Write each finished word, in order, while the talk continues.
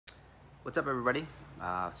What's up, everybody?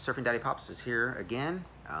 Surfing Daddy Pops is here again.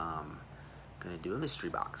 Gonna do a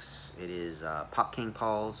mystery box. It is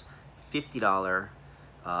Popkingpaul's $50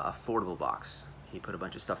 affordable box. He put a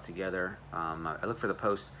bunch of stuff together. I looked for the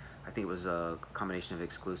post. I think it was a combination of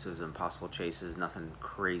exclusives and possible chases. Nothing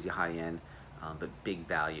crazy high end, but big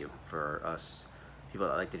value for us people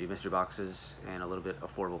that like to do mystery boxes and a little bit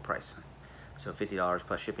affordable price. So $50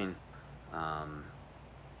 plus shipping.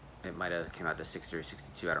 It might have came out to 60 or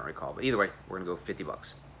 62, I don't recall. But either way, we're gonna go 50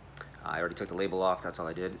 bucks. I already took the label off, that's all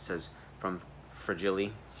I did. It says from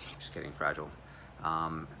Fragile, just kidding, fragile.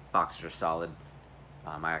 Boxes are solid.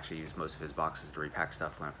 I actually use most of his boxes to repack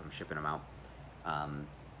stuff when I'm shipping them out.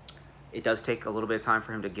 It does take a little bit of time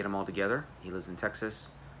for him to get them all together. He lives in Texas,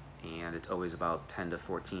 and it's always about 10 to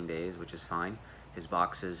 14 days, which is fine. His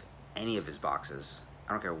boxes, any of his boxes,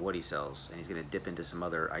 I don't care what he sells, and he's gonna dip into some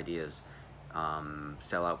other ideas,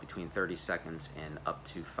 sell out between 30 seconds and up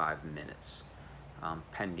to 5 minutes,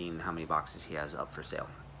 pending how many boxes he has up for sale.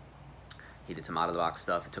 He did some out-of-the-box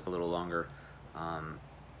stuff. It took a little longer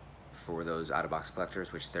for those out-of-box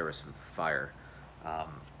collectors, which there was some fire.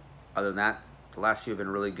 Other than that, the last few have been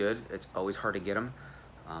really good. It's always hard to get them.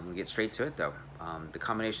 We'll get straight to it, though. The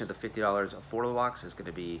combination of the $50 affordable box is going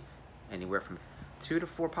to be anywhere from 2 to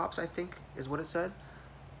 4 pops, I think, is what it said.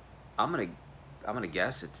 I'm gonna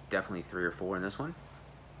guess it's definitely 3 or 4 in this one.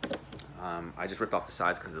 I just ripped off the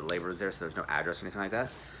sides because the label is there, so there's no address or anything like that.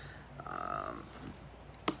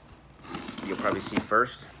 You'll probably see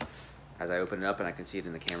first as I open it up, and I can see it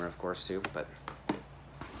in the camera, of course, too. But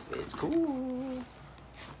it's cool.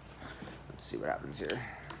 Let's see what happens here.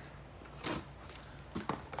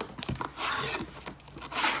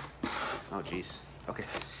 Oh, geez. Okay,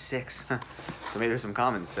 6. So maybe there's some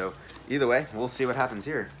commons. So either way, we'll see what happens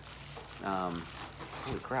here.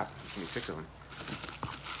 Holy crap, there's gonna be 6 of them.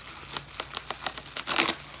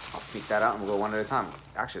 I'll sneak that out and we'll go one at a time.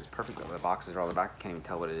 Actually, it's perfect though. The boxes are all the back. I can't even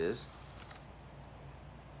tell what it is.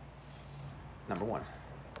 Number 1.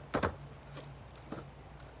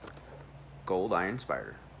 Gold Iron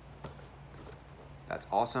Spider. That's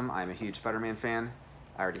awesome. I'm a huge Spider-Man fan.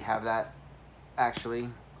 I already have that, actually.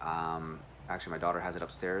 Actually, my daughter has it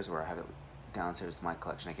upstairs, or I have it downstairs in my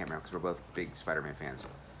collection. I can't remember because we're both big Spider-Man fans.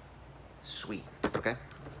 Sweet. Okay,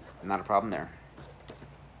 not a problem there.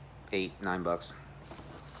 8, 9 bucks.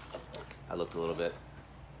 I looked a little bit.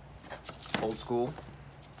 Old school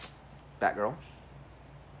Batgirl.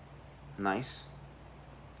 Nice.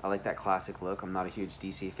 I like that classic look. I'm not a huge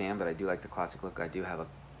DC fan, but I do like the classic look. I do have a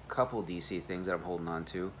couple DC things that I'm holding on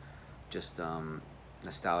to, just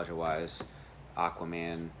nostalgia wise.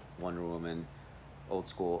 Aquaman, Wonder Woman, old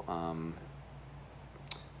school.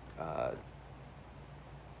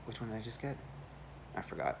 Which one did I just get? I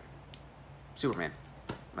forgot. Superman.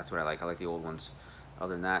 That's what I like. I like the old ones.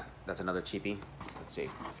 Other than that, that's another cheapie. Let's see.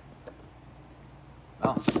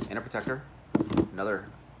 Oh, Inner Protector. Another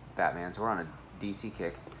Batman. So we're on a DC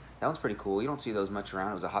kick. That one's pretty cool. You don't see those much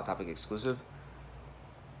around. It was a Hot Topic exclusive.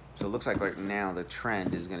 So it looks like right now the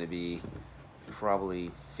trend is going to be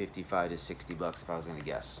probably 55 to 60 bucks if I was going to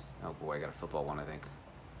guess. Oh boy, I got a football one, I think.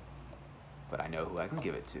 But I know who I can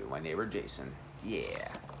give it to. My neighbor Jason. Yeah.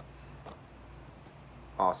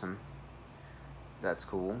 Awesome. That's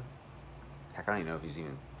cool. Heck, I don't even know if he's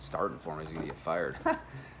even starting for me. He's going to get fired.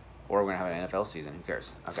 Or we're going to have an NFL season. Who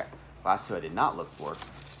cares? Okay. Last 2 I did not look for.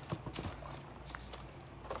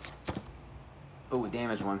 Oh, a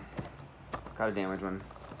damaged one. Got a damaged one.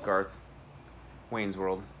 Garth. Wayne's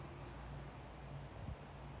World.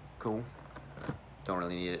 Cool. Don't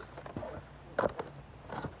really need it.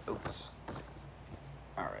 Oops.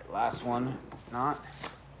 Alright, last one. Not.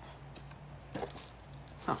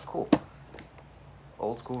 Oh, cool.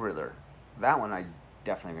 Old school Riddler. That one I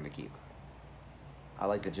definitely going to keep. I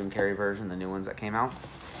like the Jim Carrey version, the new ones that came out.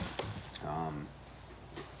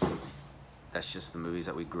 That's just the movies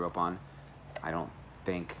that we grew up on. I don't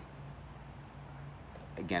think,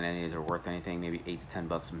 again, any of these are worth anything. Maybe 8 to 10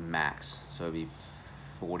 bucks max. So it'd be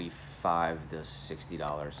 $45 to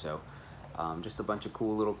 $60. So just a bunch of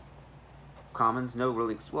cool little commons. No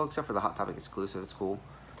really, well, except for the Hot Topic exclusive. It's cool.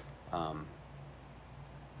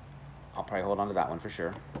 I'll probably hold on to that one for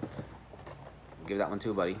sure. Give that one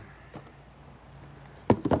to a buddy.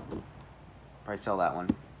 Probably sell that one.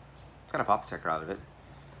 It's got a pop protector out of it.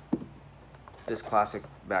 This classic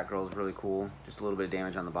Batgirl is really cool. Just a little bit of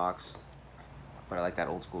damage on the box, but I like that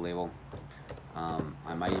old school label.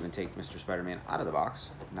 I might even take Mr. Spider-Man out of the box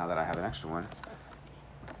now that I have an extra one.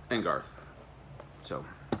 And Garth. So,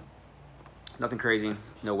 nothing crazy.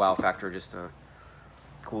 No wow factor, just a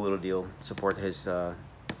cool little deal. Support his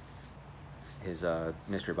his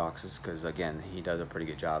mystery boxes, because again, he does a pretty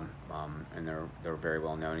good job, and they're very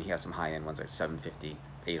well known. He has some high end ones like 750,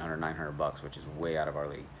 800, 900 bucks, which is way out of our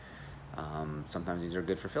league. Sometimes these are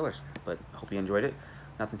good for fillers, but hope you enjoyed it.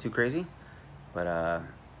 Nothing too crazy, but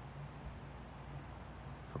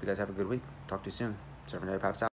hope you guys have a good week. Talk to you soon. Surfing Daddy Pops out.